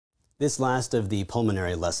This last of the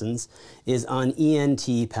pulmonary lessons is on ENT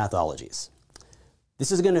pathologies.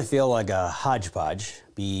 This is going to feel like a hodgepodge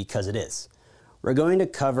because it is. We're going to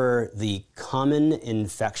cover the common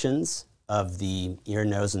infections of the ear,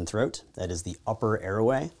 nose, and throat, that is the upper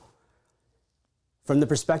airway, from the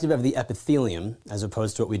perspective of the epithelium, as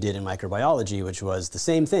opposed to what we did in microbiology, which was the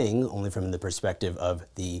same thing, only from the perspective of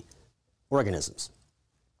the organisms.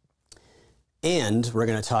 And we're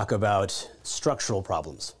going to talk about structural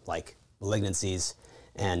problems like malignancies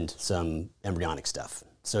and some embryonic stuff.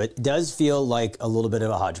 So it does feel like a little bit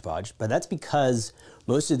of a hodgepodge, but that's because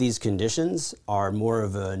most of these conditions are more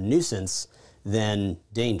of a nuisance than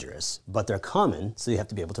dangerous, but they're common, so you have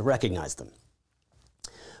to be able to recognize them.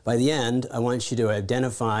 By the end, I want you to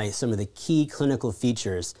identify some of the key clinical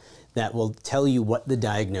features that will tell you what the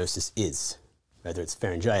diagnosis is, whether it's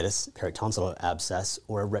pharyngitis, peritonsillar abscess,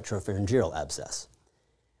 or retropharyngeal abscess.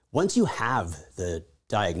 Once you have the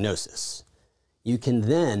diagnosis, you can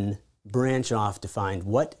then branch off to find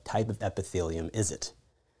what type of epithelium is it,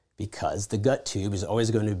 because the gut tube is always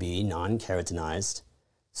going to be non-keratinized,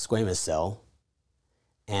 squamous cell,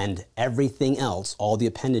 and everything else, all the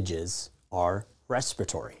appendages, are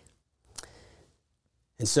respiratory.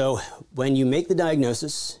 And so when you make the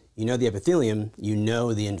diagnosis, you know the epithelium, you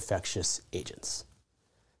know the infectious agents.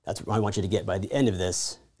 That's what I want you to get by the end of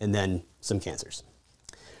this, and then some cancers.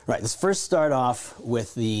 All right, let's first start off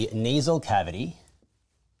with the nasal cavity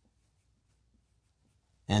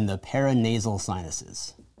and the paranasal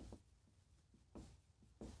sinuses.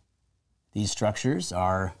 These structures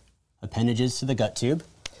are appendages to the gut tube,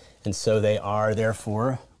 and so they are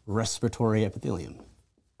therefore respiratory epithelium.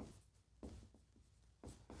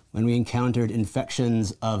 When we encountered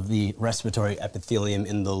infections of the respiratory epithelium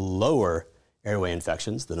in the lower airway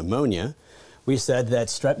infections, the pneumonia, we said that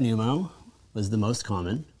strep pneumo was the most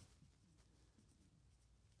common,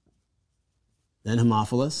 then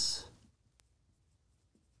Haemophilus,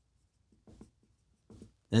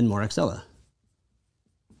 then Moraxella.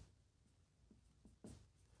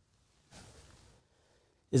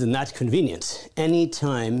 Isn't that convenient?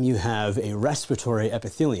 Anytime you have a respiratory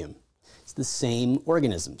epithelium, it's the same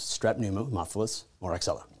organisms, strep pneumo, Haemophilus,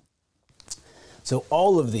 Moraxella. So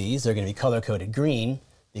all of these are going to be color-coded green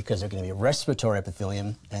because they're going to be respiratory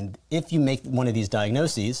epithelium, and if you make one of these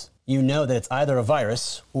diagnoses, you know that it's either a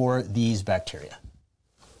virus or these bacteria.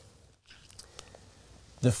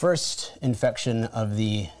 The first infection of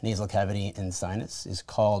the nasal cavity and sinus is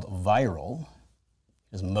called viral,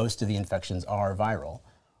 because most of the infections are viral.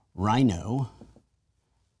 Rhino,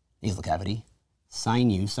 nasal cavity,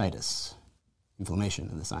 sinusitis, inflammation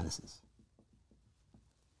of the sinuses.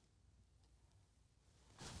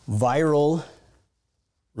 Viral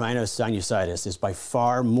rhinosinusitis is by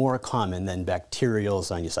far more common than bacterial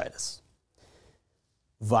sinusitis.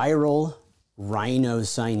 Viral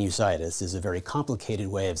rhinosinusitis is a very complicated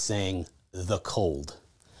way of saying the cold.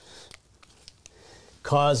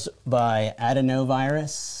 Caused by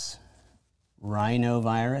adenovirus,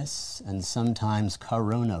 rhinovirus, and sometimes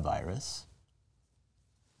coronavirus.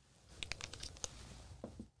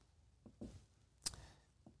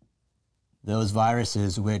 Those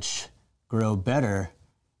viruses which grow better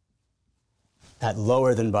at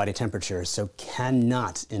lower than body temperature, so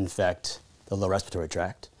cannot infect the lower respiratory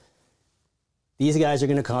tract. These guys are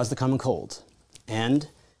going to cause the common cold. And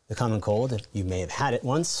the common cold, if you may have had it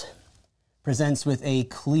once, presents with a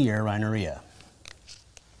clear rhinorrhea.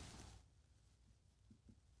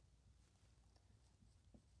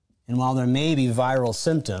 And while there may be viral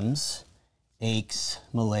symptoms, aches,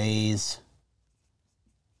 malaise,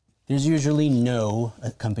 there's usually no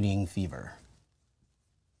accompanying fever.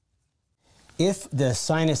 If the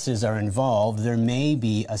sinuses are involved, there may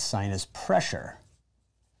be a sinus pressure,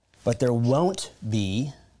 but there won't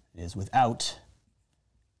be, it is without,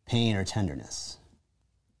 pain or tenderness.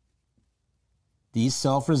 These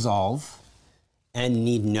self-resolve and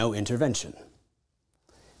need no intervention.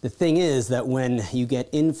 The thing is that when you get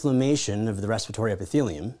inflammation of the respiratory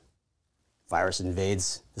epithelium, virus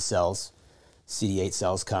invades the cells, CD8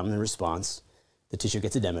 cells come in response, the tissue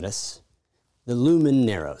gets edematous, the lumen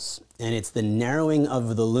narrows, and it's the narrowing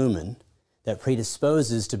of the lumen that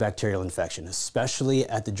predisposes to bacterial infection, especially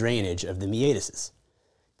at the drainage of the meatuses.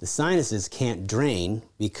 The sinuses can't drain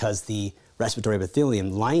because the respiratory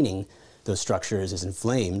epithelium lining those structures is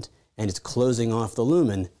inflamed and it's closing off the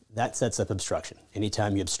lumen. That sets up obstruction.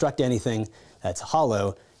 Anytime you obstruct anything that's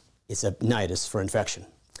hollow, it's a nidus for infection.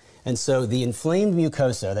 And so the inflamed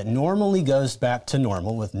mucosa that normally goes back to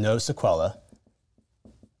normal with no sequela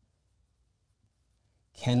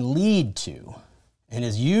can lead to, and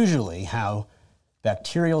is usually how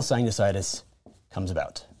bacterial sinusitis comes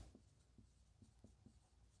about.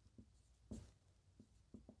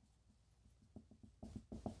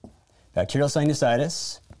 bacterial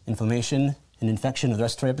sinusitis, inflammation and infection of the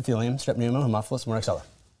respiratory epithelium, strep pneumo, Haemophilus, Moraxella.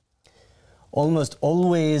 Almost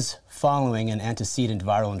always following an antecedent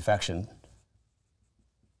viral infection.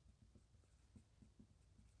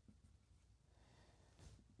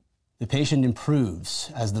 The patient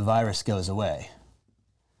improves as the virus goes away,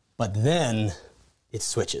 but then it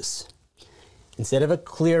switches. Instead of a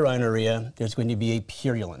clear rhinorrhea, there's going to be a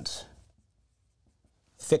purulent,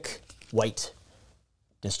 thick, white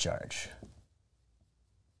discharge.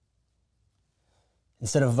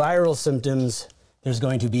 Instead of viral symptoms, there's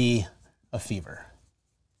going to be a fever.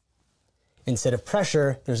 Instead of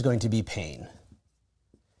pressure, there's going to be pain.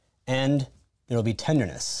 And there will be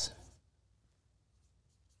tenderness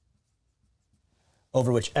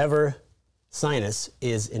over whichever sinus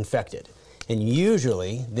is infected. And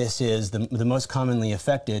usually, this is the most commonly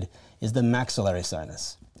affected is the maxillary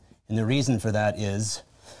sinus. And the reason for that is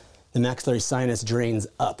the maxillary sinus drains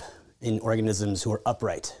up in organisms who are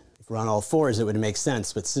upright. If we're on all fours, it would make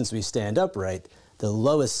sense, but since we stand upright, the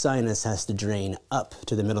lowest sinus has to drain up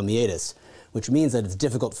to the middle meatus, which means that it's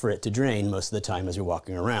difficult for it to drain most of the time as you're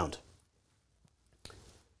walking around.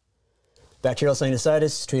 Bacterial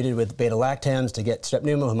sinusitis treated with beta-lactams to get strep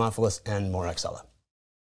pneumo, Haemophilus, and Moraxella.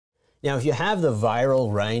 Now, if you have the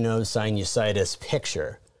viral rhinosinusitis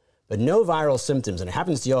picture, but no viral symptoms, and it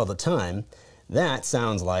happens to you all the time, that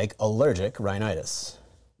sounds like allergic rhinitis.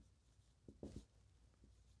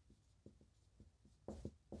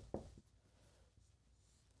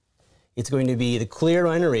 It's going to be the clear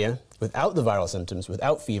rhinorrhea without the viral symptoms,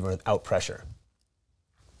 without fever, without pressure.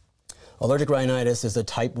 Allergic rhinitis is a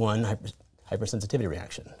type 1 hypersensitivity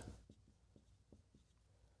reaction,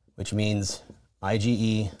 which means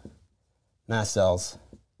IgE, mast cells,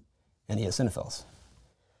 and eosinophils.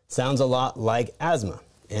 Sounds a lot like asthma,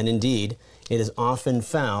 and indeed, it is often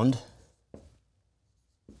found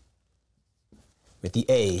with the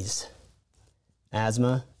A's: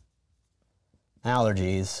 asthma,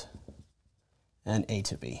 allergies, and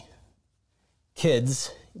atopy.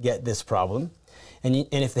 Kids get this problem, and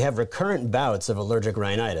if they have recurrent bouts of allergic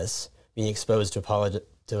rhinitis, being exposed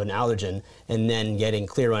to an allergen and then getting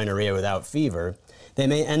clear rhinorrhea without fever, they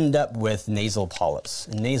may end up with nasal polyps.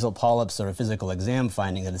 And nasal polyps are a physical exam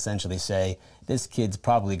finding that essentially say, this kid's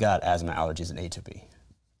probably got asthma, allergies, and atopy.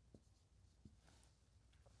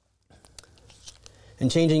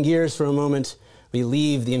 And changing gears for a moment, we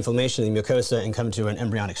leave the inflammation of the mucosa and come to an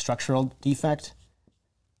embryonic structural defect.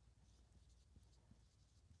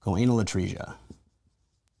 Choanal atresia.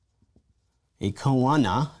 A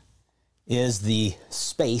choana is the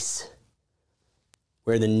space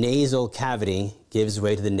where the nasal cavity gives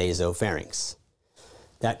way to the nasopharynx.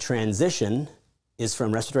 That transition is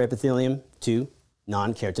from respiratory epithelium to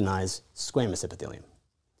non-keratinized squamous epithelium.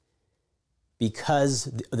 Because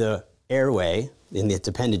the airway in its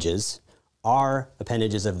appendages are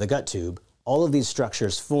appendages of the gut tube, all of these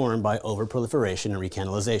structures form by overproliferation and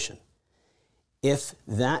recanalization. If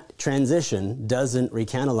that transition doesn't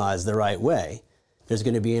recanalize the right way, there's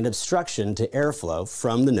going to be an obstruction to airflow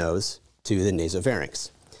from the nose to the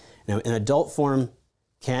nasopharynx. Now, an adult form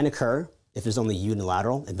can occur if it's only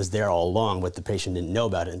unilateral. It was there all along, but the patient didn't know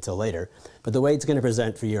about it until later. But the way it's going to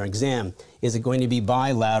present for your exam is it going to be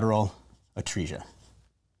bilateral atresia.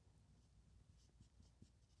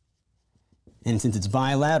 And since it's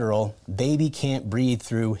bilateral, baby can't breathe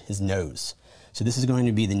through his nose. So this is going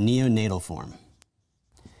to be the neonatal form.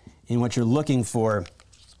 And what you're looking for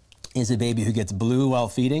is a baby who gets blue while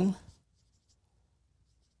feeding,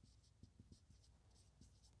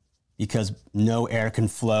 because no air can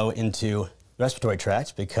flow into the respiratory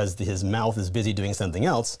tract because his mouth is busy doing something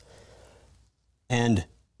else, and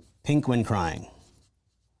pink when crying,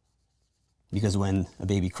 because when a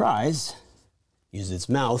baby cries, it uses its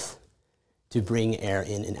mouth to bring air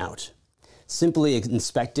in and out. Simply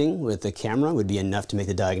inspecting with the camera would be enough to make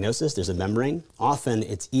the diagnosis. There's a membrane. Often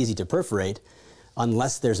it's easy to perforate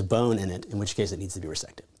unless there's bone in it, in which case it needs to be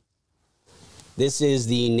resected. This is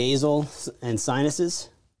the nasal and sinuses.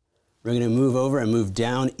 We're going to move over and move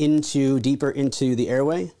down deeper into the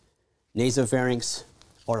airway, nasopharynx,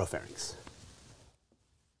 oropharynx.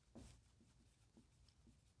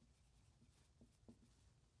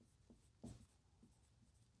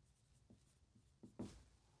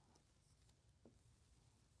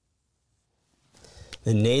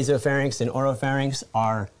 The nasopharynx and oropharynx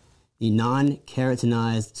are the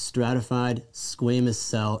non-keratinized stratified squamous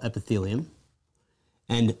cell epithelium,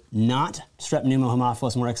 and not strep pneumo,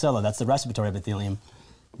 Haemophilus, Moraxella. That's the respiratory epithelium.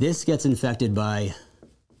 This gets infected by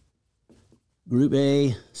group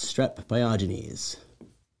A strep pyogenes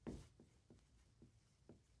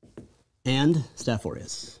and Staph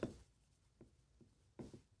aureus.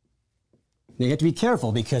 Now you have to be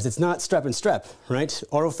careful because it's not strep and strep, right?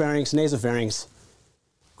 Oropharynx, nasopharynx,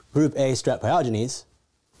 group A strep pyogenes,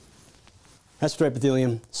 respiratory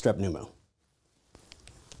epithelium, strep pneumo.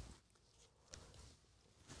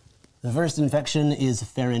 The first infection is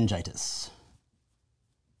pharyngitis.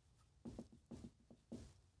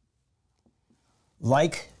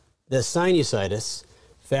 Like the sinusitis,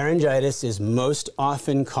 pharyngitis is most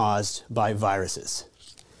often caused by viruses,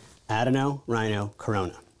 adeno, rhino,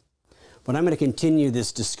 corona. But I'm going to continue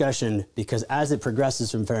this discussion because as it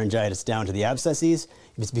progresses from pharyngitis down to the abscesses,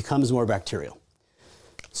 it becomes more bacterial.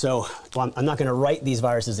 So I'm not going to write these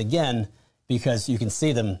viruses again because you can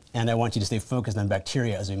see them, and I want you to stay focused on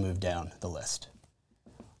bacteria as we move down the list.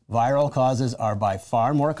 Viral causes are by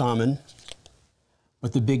far more common,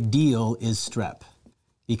 but the big deal is strep.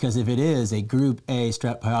 Because if it is a group A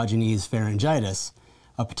strep pyogenes pharyngitis,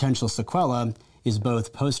 a potential sequela is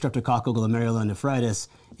both post-streptococcal glomerulonephritis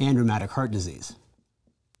and rheumatic heart disease.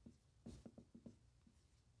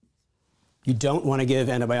 You don't want to give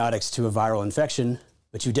antibiotics to a viral infection,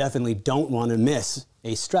 but you definitely don't want to miss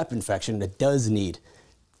a strep infection that does need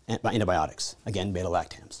antibiotics. Again,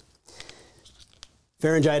 beta-lactams.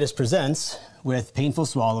 Pharyngitis presents with painful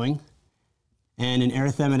swallowing and an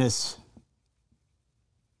erythematous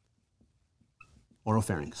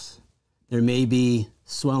oropharynx. There may be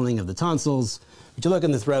swelling of the tonsils, but you look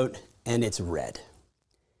in the throat and it's red.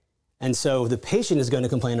 And so the patient is going to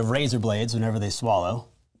complain of razor blades whenever they swallow.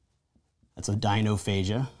 That's a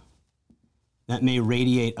dinophagia. That may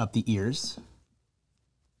radiate up the ears.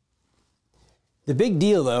 The big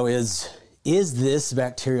deal though is this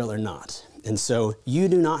bacterial or not? And so you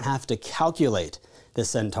do not have to calculate the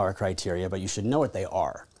Centaur criteria, but you should know what they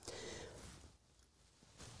are.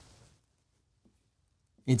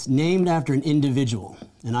 It's named after an individual,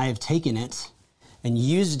 and I have taken it and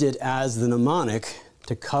used it as the mnemonic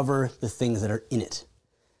to cover the things that are in it.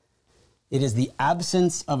 It is the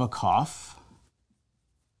absence of a cough,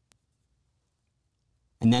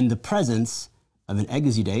 and then the presence of an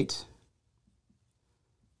exudate,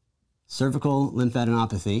 cervical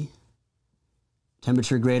lymphadenopathy,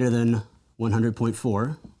 temperature greater than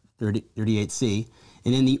 100.4, 38C,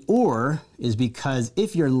 and then the or is because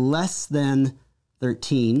if you're less than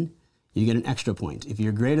 13, you get an extra point. If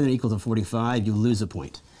you're greater than or equal to 45, you lose a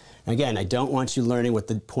point. Again, I don't want you learning what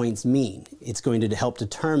the points mean. It's going to help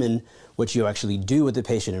determine what you actually do with the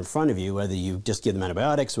patient in front of you, whether you just give them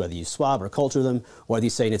antibiotics, whether you swab or culture them, or whether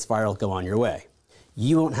you say it's viral, go on your way.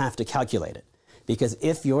 You won't have to calculate it, because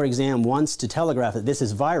if your exam wants to telegraph that this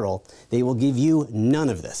is viral, they will give you none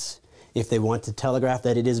of this. If they want to telegraph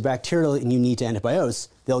that it is bacterial and you need to antibiotics,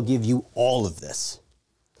 they'll give you all of this.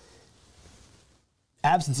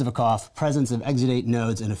 Absence of a cough, presence of exudate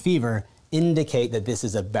nodes, and a fever indicate that this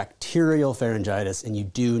is a bacterial pharyngitis and you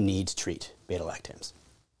do need to treat beta-lactams.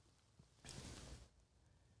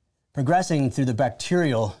 Progressing through the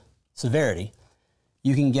bacterial severity,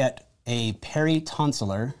 you can get a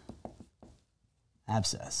peritonsillar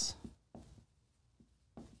abscess.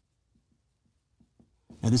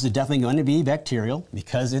 Now this is definitely going to be bacterial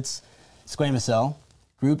because it's squamous cell,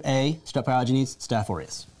 group A, strep pyogenes, Staph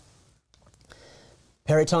aureus.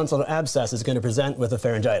 Peritonsillar abscess is going to present with a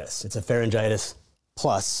pharyngitis. It's a pharyngitis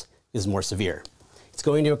plus is more severe. It's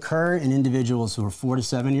going to occur in individuals who are 4 to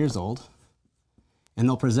 7 years old, and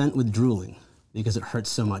they'll present with drooling because it hurts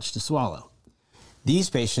so much to swallow. These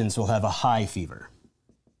patients will have a high fever.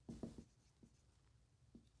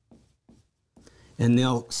 And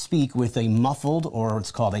they'll speak with a muffled, or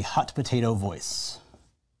what's called a hot potato voice.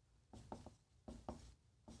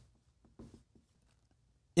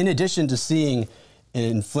 In addition to seeing an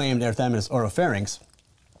inflamed erythematous oropharynx,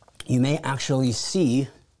 you may actually see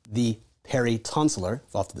the peritonsillar,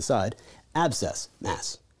 off to the side, abscess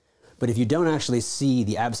mass. But if you don't actually see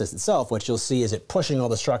the abscess itself, what you'll see is it pushing all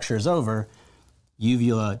the structures over,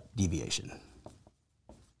 uvula deviation.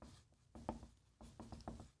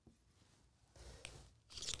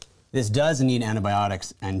 This does need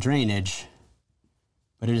antibiotics and drainage,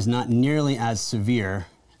 but it is not nearly as severe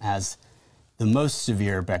as the most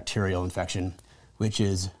severe bacterial infection, which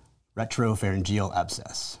is retropharyngeal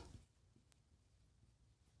abscess.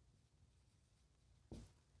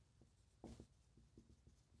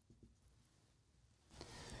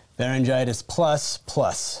 Pharyngitis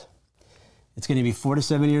plus. It's going to be 4 to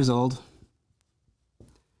 7 years old.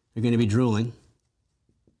 They're going to be drooling,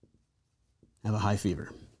 have a high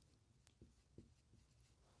fever.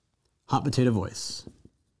 Hot potato voice.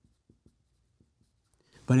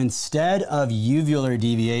 But instead of uvular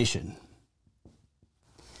deviation,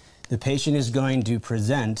 the patient is going to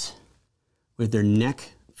present with their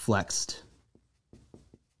neck flexed,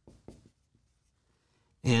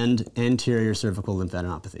 and anterior cervical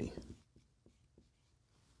lymphadenopathy.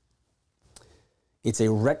 It's a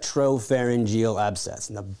retropharyngeal abscess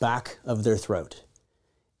in the back of their throat.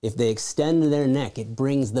 If they extend their neck, it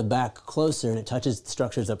brings the back closer and it touches the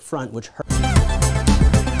structures up front, which hurt.